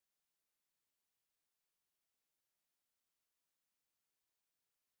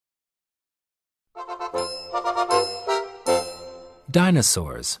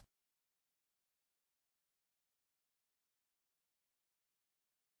Dinosaurs.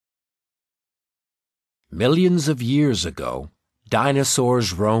 Millions of years ago,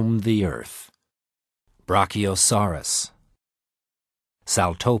 dinosaurs roamed the earth. Brachiosaurus,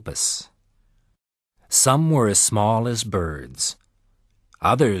 Saltopus. Some were as small as birds.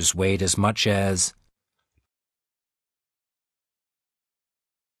 Others weighed as much as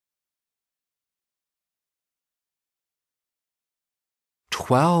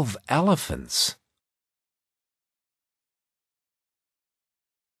 12 elephants.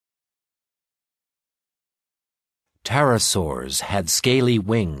 Pterosaurs had scaly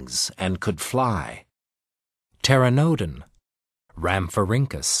wings and could fly. Pteranodon,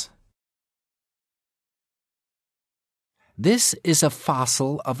 Rhamphorhynchus. This is a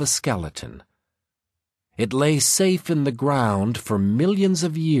fossil of a skeleton. It lay safe in the ground for millions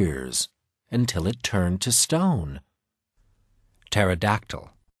of years until it turned to stone. Pterodactyl.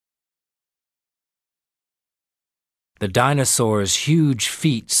 The dinosaur's huge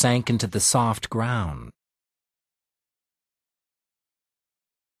feet sank into the soft ground.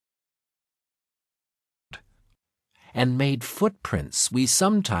 And made footprints we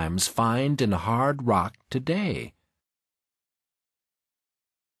sometimes find in hard rock today.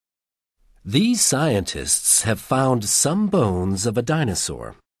 These scientists have found some bones of a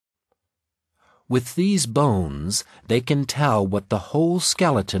dinosaur. With these bones, they can tell what the whole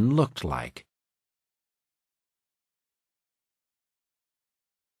skeleton looked like.